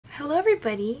Hello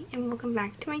everybody and welcome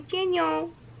back to my channel.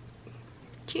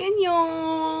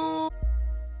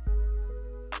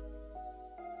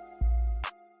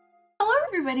 Hello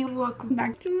everybody, welcome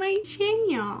back to my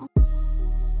channel.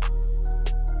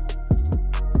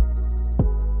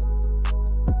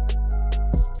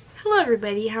 Hello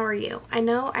everybody, how are you? I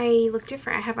know I look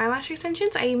different. I have eyelash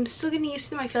extensions. I am still getting used to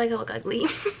them. I feel like I look ugly.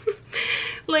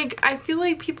 Like, I feel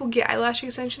like people get eyelash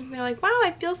extensions and they're like, wow,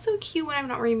 I feel so cute when I'm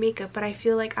not wearing makeup, but I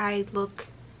feel like I look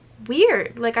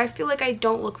weird. Like, I feel like I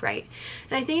don't look right.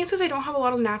 And I think it's because I don't have a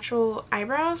lot of natural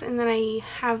eyebrows, and then I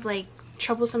have like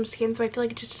troublesome skin, so I feel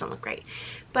like it just doesn't look right.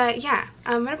 But yeah,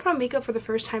 I'm gonna put on makeup for the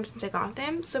first time since I got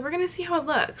them, so we're gonna see how it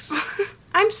looks.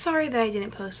 I'm sorry that I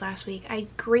didn't post last week. I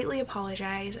greatly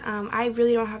apologize. I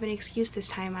really don't have an excuse this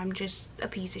time. I'm just a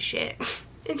piece of shit.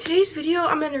 In today's video,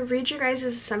 I'm going to read your guys'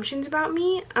 assumptions about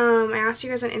me. I asked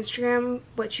you guys on Instagram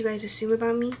what you guys assume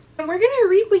about me. And we're going to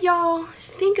read what y'all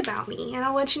think about me. And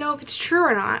I'll let you know if it's true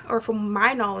or not. Or from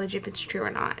my knowledge, if it's true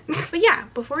or not. But yeah,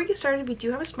 before we get started, we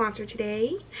do have a sponsor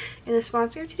today. And the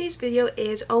sponsor of today's video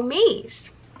is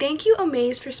Omaze. Thank you,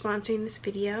 Omaze, for sponsoring this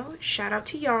video. Shout out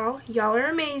to y'all. Y'all are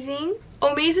amazing.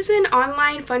 Omaze is an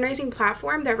online fundraising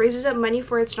platform that raises up money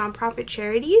for its nonprofit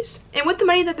charities. And with the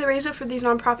money that they raise up for these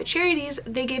nonprofit charities,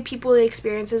 they give people the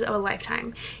experiences of a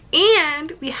lifetime.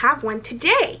 And we have one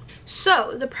today.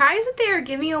 So the prize that they are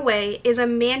giving away is a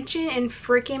mansion in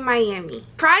freaking Miami.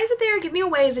 The prize that they are giving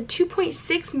away is a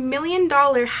 $2.6 million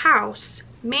house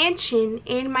mansion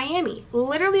in Miami.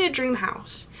 Literally a dream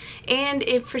house. And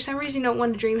if for some reason you don't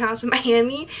want a dream house in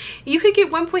Miami, you could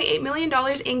get $1.8 million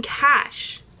in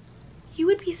cash. You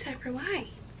would be set for life.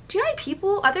 Do you know how many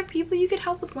other people you could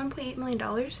help with $1.8 million?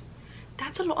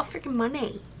 That's a lot of freaking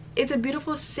money. It's a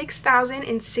beautiful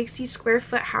 6,060 square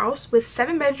foot house with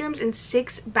 7 bedrooms and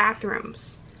 6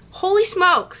 bathrooms. Holy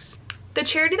smokes! The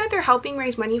charity that they're helping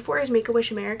raise money for is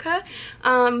Make-A-Wish America.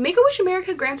 Make-A-Wish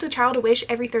America grants a child a wish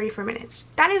every 34 minutes.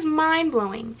 That is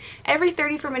mind-blowing. Every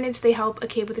 34 minutes they help a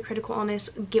kid with a critical illness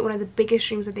get one of the biggest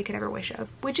dreams that they could ever wish of,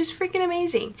 which is freaking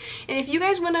amazing. And if you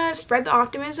guys want to spread the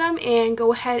optimism and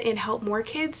go ahead and help more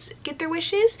kids get their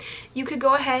wishes, you could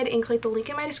go ahead and click the link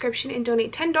in my description and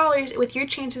donate $10 with your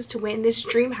chances to win this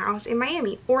dream house in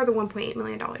Miami, or the $1.8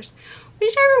 million.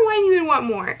 Whichever one you would want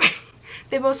more.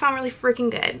 They both sound really freaking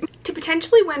good. To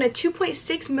potentially win a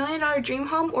 $2.6 million dream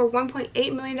home or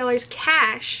 $1.8 million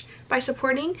cash by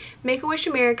supporting Make-A-Wish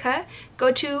America,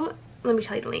 go to, let me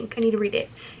tell you the link, I need to read it.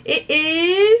 It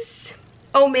is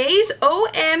Omaze,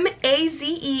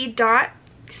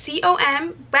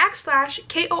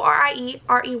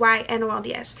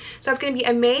 OMAZE.com/KORIEREYNOLDS. So that's going to be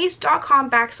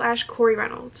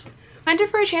amaze.com/KorieReynolds. Enter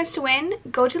for a chance to win.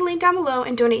 Go to the link down below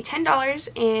and donate $10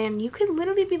 and you could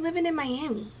literally be living in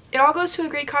Miami. It all goes to a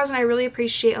great cause and I really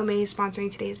appreciate Omaze sponsoring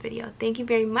today's video. Thank you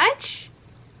very much.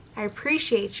 I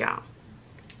appreciate y'all.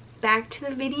 Back to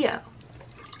the video.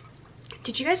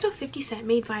 Did you guys know 50 Cent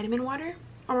made vitamin water?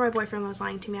 Or my boyfriend was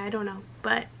lying to me, I don't know.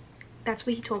 But that's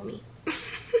what he told me.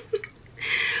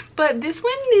 But this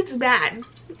one is bad.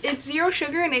 It's 0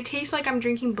 sugar and it tastes like I'm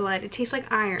drinking blood. It tastes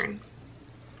like iron.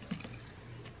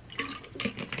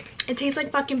 It tastes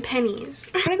like fucking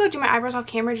pennies. I'm gonna go do my eyebrows off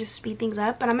camera just to speed things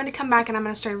up, but I'm gonna come back and I'm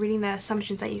gonna start reading the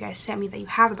assumptions that you guys sent me that you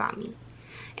have about me.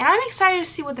 And I'm excited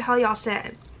to see what the hell y'all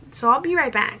said. So I'll be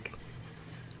right back.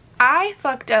 I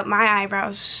fucked up my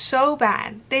eyebrows so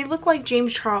bad. They look like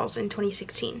James Charles in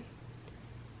 2016.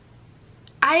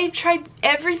 I tried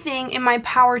everything in my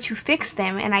power to fix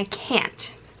them and I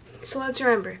can't. So let's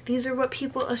remember, these are what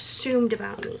people assumed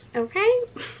about me, okay?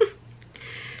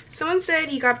 Someone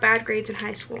said you got bad grades in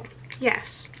high school.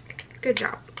 Yes, good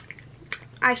job.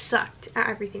 I sucked at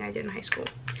everything I did in high school.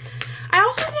 I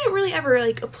also didn't really ever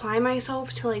like apply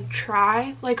myself to like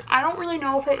try. Like, I don't really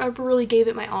know if I ever really gave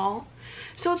it my all.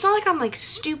 So it's not like I'm like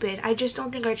stupid. I just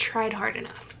don't think I tried hard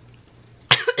enough.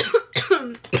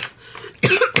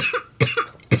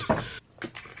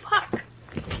 Fuck.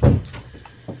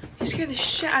 You scared the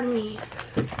shit out of me.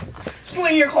 Just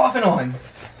what you're coughing on.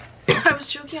 I was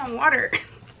choking on water.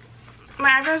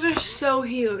 My eyebrows are so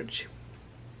huge.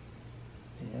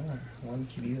 Yeah, why would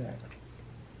you do that? I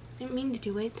didn't mean to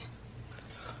do it.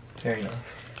 There you go.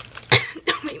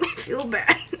 Don't make me feel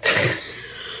bad.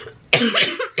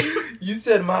 You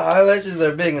said my eyelashes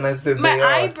are big and I said my they are.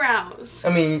 Eyebrows. I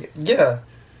mean, yeah.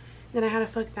 Then I had to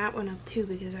fuck that one up too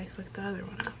because I fucked the other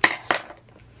one up.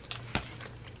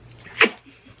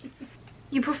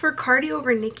 You prefer Korie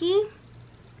over Nicki?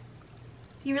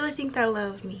 You really think that low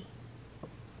of me?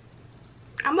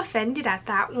 I'm offended at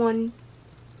that one.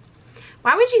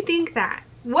 Why would you think that?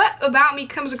 What about me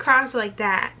comes across like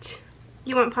that?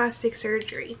 You want plastic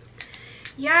surgery?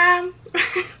 Yeah.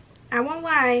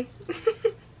 Hi.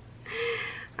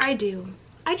 I do.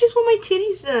 I just want my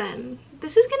titties done.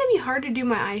 This is gonna be hard to do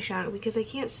my eyeshadow because I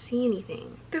can't see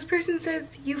anything. This person says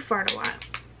you fart a lot.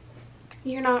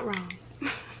 You're not wrong.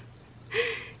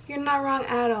 You're not wrong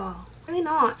at all. Really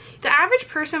not. The average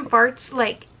person farts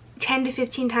like 10 to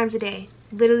 15 times a day.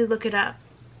 Literally look it up.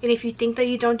 And if you think that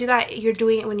you don't do that, you're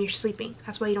doing it when you're sleeping.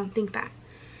 That's why you don't think that.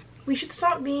 We should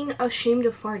stop being ashamed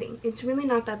of farting. It's really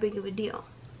not that big of a deal.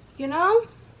 You know?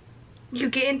 You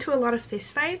get into a lot of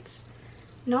fist fights?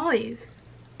 No.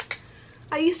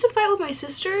 I used to fight with my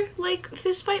sister, like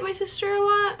fist fight my sister a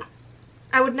lot.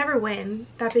 I would never win.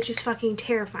 That bitch is fucking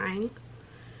terrifying.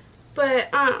 But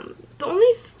the only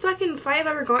fucking fight I've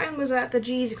ever gotten was at the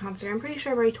G-Eazy concert. I'm pretty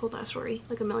sure I've already told that story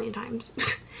like a million times.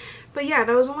 But yeah,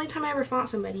 that was the only time I ever fought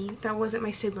somebody that wasn't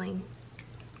my sibling.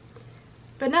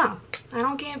 But no, I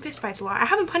don't get in fist fights a lot. I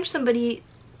haven't punched somebody,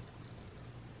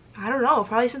 I don't know,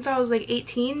 probably since I was like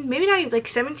 18, maybe not even like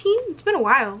 17. It's been a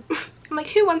while. I'm like,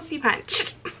 who wants to be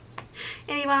punched?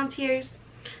 Any volunteers?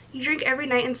 You drink every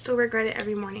night and still regret it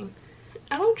every morning.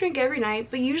 I don't drink every night,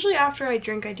 but usually after I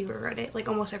drink I do regret it, like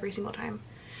almost every single time.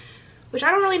 Which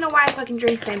I don't really know why I fucking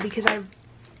drink then, because I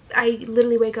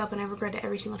literally wake up and I regret it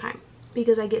every single time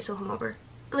because I get so hungover.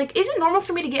 Like, is it normal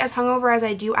for me to get as hungover as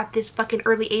I do at this fucking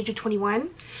early age of 21?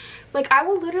 Like, I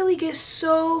will literally get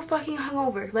so fucking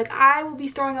hungover. Like, I will be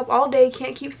throwing up all day,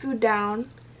 can't keep food down.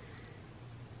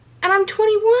 And I'm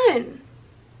 21.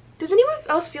 Does anyone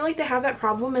else feel like they have that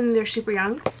problem and they're super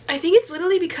young? I think it's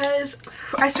literally because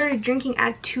I started drinking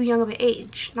at too young of an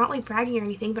age. Not like bragging or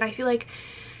anything, but I feel like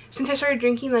since I started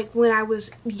drinking like when I was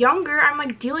younger, I'm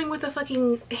like dealing with the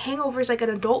fucking hangovers like an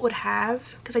adult would have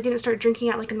because I didn't start drinking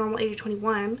at like a normal age of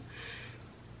 21.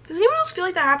 Does anyone else feel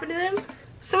like that happened to them?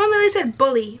 Someone literally said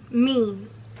bully, mean.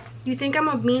 You think I'm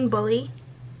a mean bully?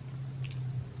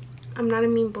 I'm not a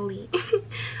mean bully.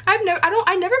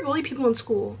 I never bully people in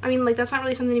school. I mean, like, that's not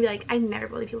really something to be like, I never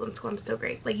bully people in school, I'm so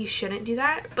great. Like, you shouldn't do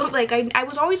that. But like, I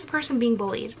was always the person being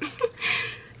bullied.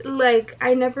 Like,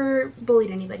 I never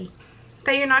bullied anybody.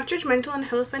 That you're not judgmental and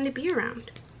hella fun to be around.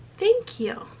 Thank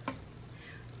you.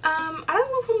 I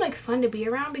don't know if I'm like fun to be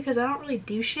around because I don't really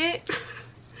do shit.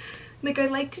 Like, I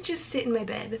like to just sit in my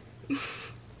bed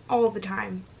all the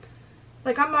time.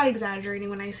 Like, I'm not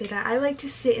exaggerating when I say that. I like to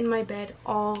sit in my bed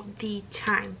all the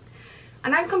time.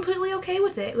 And I'm completely okay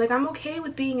with it. Like, I'm okay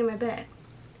with being in my bed.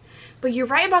 But you're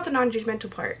right about the non-judgmental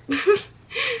part.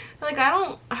 Like,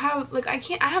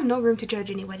 I have no room to judge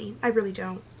anybody. I really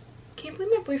don't. Can't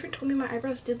believe my boyfriend told me my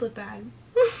eyebrows did look bad.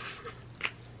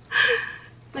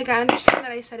 Like, I understand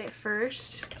that I said it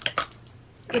first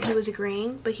if he was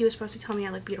agreeing, but he was supposed to tell me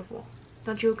I look beautiful.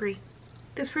 Don't you agree?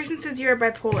 This person says you're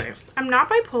bipolar. I'm not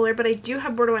bipolar, but I do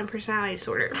have borderline personality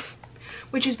disorder,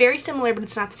 which is very similar, but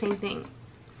it's not the same thing.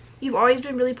 You've always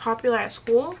been really popular at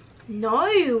school?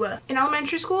 No. In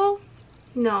elementary school?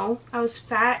 No. I was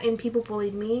fat and people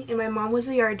bullied me, and my mom was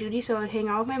the yard duty, so I would hang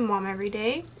out with my mom every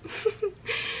day.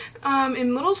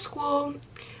 In middle school,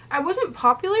 I wasn't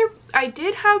popular. I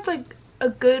did have like a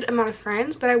good amount of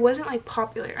friends, but I wasn't like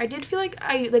popular. I did feel like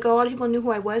a lot of people knew who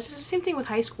I was. It's the same thing with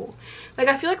high school. Like,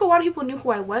 I feel like a lot of people knew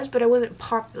who I was, but I wasn't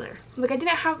popular. Like, I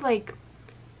didn't have like,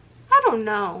 I don't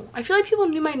know. I feel like people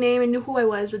knew my name and knew who I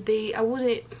was, but I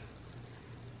wasn't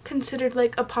considered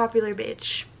like a popular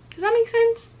bitch. Does that make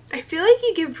sense? I feel like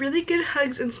you give really good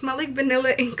hugs and smell like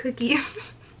vanilla and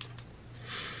cookies.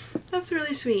 That's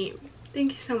really sweet.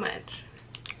 Thank you so much.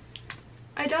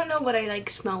 I don't know what I like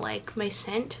smell like, my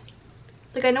scent.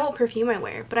 Like, I know what perfume I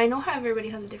wear, but I know how everybody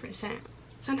has a different scent.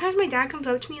 Sometimes my dad comes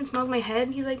up to me and smells my head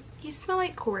and he's like, you smell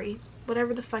like Korie.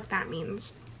 Whatever the fuck that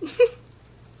means.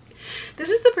 This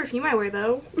is the perfume I wear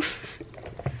though.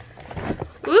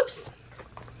 Oops.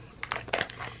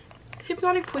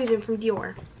 Hypnotic Poison from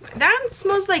Dior. That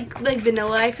smells like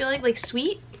vanilla, I feel like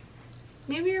sweet.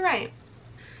 Maybe you're right.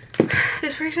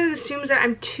 This person assumes that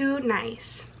I'm too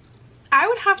nice. I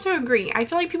would have to agree. I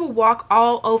feel like people walk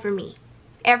all over me.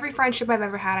 Every friendship I've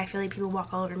ever had, I feel like people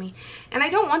walk all over me. And I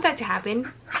don't want that to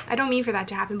happen. I don't mean for that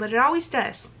to happen, but it always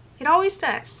does. It always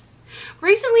does.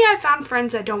 Recently, I've found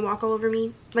friends that don't walk all over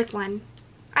me. Like one.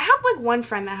 I have like one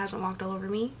friend that hasn't walked all over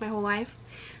me my whole life.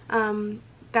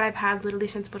 That I've had literally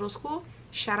since middle school.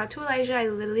 Shout out to Elijah. I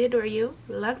literally adore you.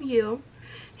 Love you.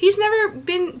 He's never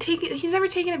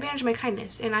taken advantage of my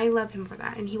kindness, and I love him for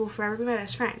that, and he will forever be my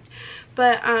best friend.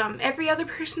 But every other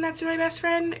person that's my best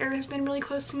friend or has been really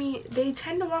close to me, they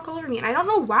tend to walk all over me, and I don't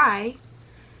know why.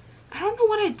 I don't know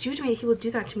what I do to make people do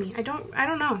that to me. I don't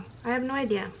know. I have no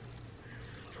idea.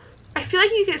 I feel like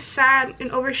you get sad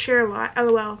and overshare a lot.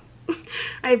 LOL.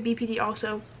 I have BPD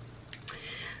also.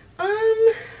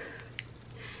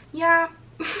 Yeah.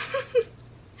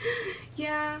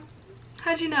 Yeah.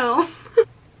 How'd you know?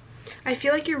 I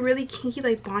feel like you're really kinky,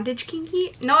 like bondage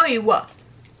kinky. No, you what?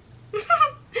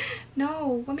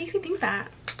 No, what makes you think that?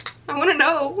 I want to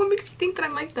know. What makes you think that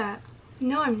I'm like that?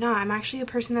 No, I'm not. I'm actually a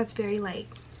person that's very like,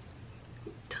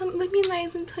 look me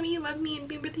nice and tell me you love me and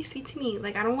be really sweet to me.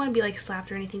 Like, I don't want to be like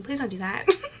slapped or anything. Please don't do that.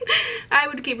 I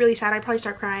would get really sad. I'd probably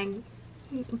start crying.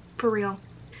 For real.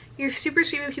 You're super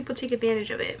sweet when people take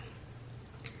advantage of it.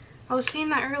 I was saying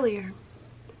that earlier.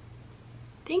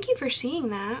 Thank you for seeing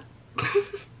that.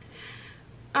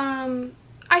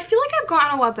 I feel like I've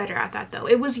gotten a lot better at that though.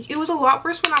 It was a lot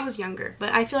worse when I was younger, but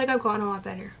I feel like I've gotten a lot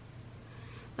better.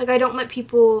 Like, I don't let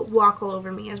people walk all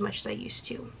over me as much as I used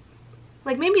to.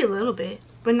 Like, maybe a little bit,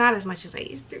 but not as much as I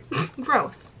used to.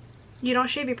 Growth. You don't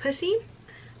shave your pussy?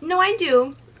 No, I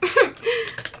do.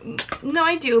 No,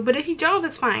 I do, but if you don't,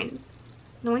 that's fine.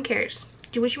 No one cares.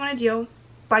 Do what you want to do.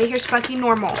 Body hair's fucking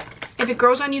normal. If it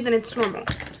grows on you, then it's normal.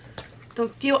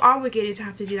 Don't feel obligated to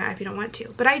have to do that if you don't want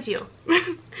to, but I do.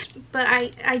 But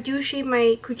I do shave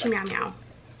my coochie meow meow.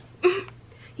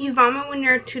 You vomit when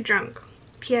you're too drunk.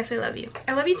 P.S. I love you.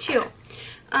 I love you too.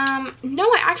 No,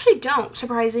 I actually don't,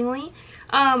 surprisingly.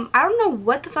 I don't know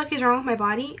what the fuck is wrong with my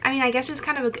body. I mean, I guess it's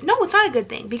kind of a good, no, it's not a good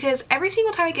thing, because every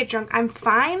single time I get drunk, I'm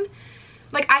fine.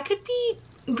 Like, I could be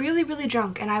really, really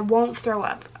drunk and I won't throw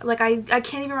up. Like, I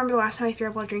can't even remember the last time I threw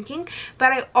up while drinking,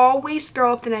 but I always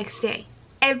throw up the next day.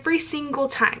 Every single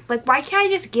time. Like, why can't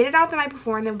I just get it out the night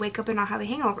before and then wake up and not have a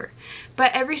hangover?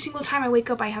 But every single time I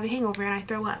wake up, I have a hangover and I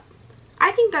throw up.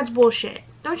 I think that's bullshit.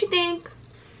 Don't you think?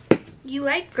 You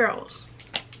like girls.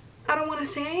 I don't want to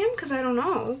say I am because I don't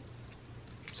know.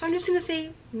 So I'm just going to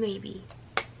say maybe.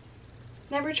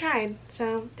 Never tried,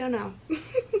 so don't know.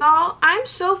 Y'all, I'm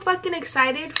so fucking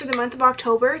excited for the month of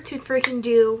October to freaking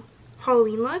do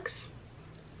Halloween looks.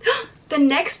 The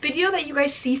next video that you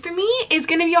guys see from me is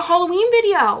going to be a Halloween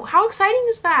video. How exciting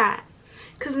is that?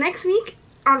 Because next week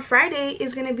on Friday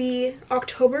is going to be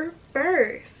October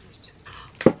 1st.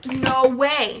 No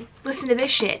way. Listen to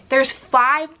this shit. There's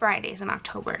 5 Fridays in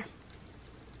October.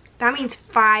 That means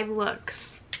 5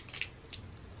 looks.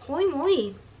 Holy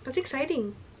moly. That's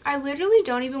exciting. I literally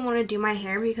don't even want to do my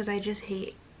hair because I just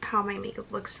hate how my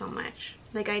makeup looks so much.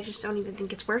 Like, I just don't even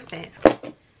think it's worth it.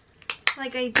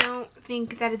 Like, I don't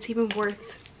think that it's even worth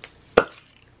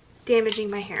damaging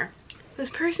my hair.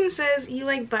 This person says, you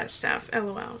like butt stuff,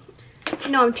 LOL.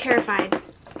 No, I'm terrified.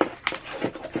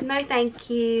 No, thank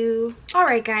you.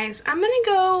 Alright, guys, I'm gonna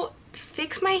go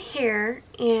fix my hair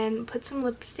and put some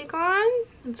lipstick on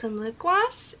and some lip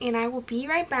gloss, and I will be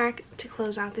right back to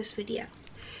close out this video.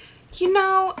 You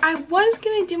know, I was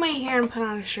gonna do my hair and put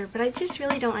on a shirt, but I just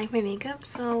really don't like my makeup,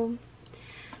 so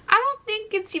I don't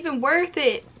think it's even worth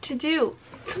it to do.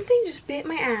 Something just bit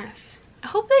my ass. I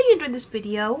hope that you enjoyed this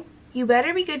video. You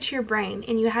better be good to your brain,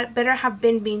 and you better have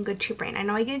been being good to your brain. I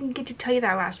know I didn't get to tell you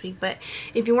that last week, but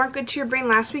if you weren't good to your brain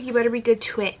last week, you better be good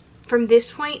to it from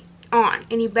this point on,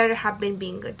 and you better have been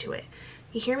being good to it.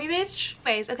 You hear me, bitch?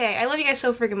 Anyways, okay, I love you guys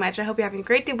so freaking much. I hope you're having a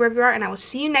great day wherever you are, and I will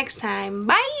see you next time.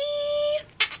 Bye!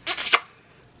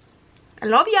 I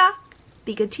love ya.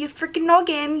 Be good to your freaking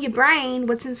noggin, your brain,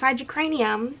 what's inside your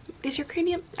cranium. Is your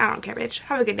cranium? I don't care, bitch.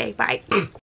 Have a good day. Bye.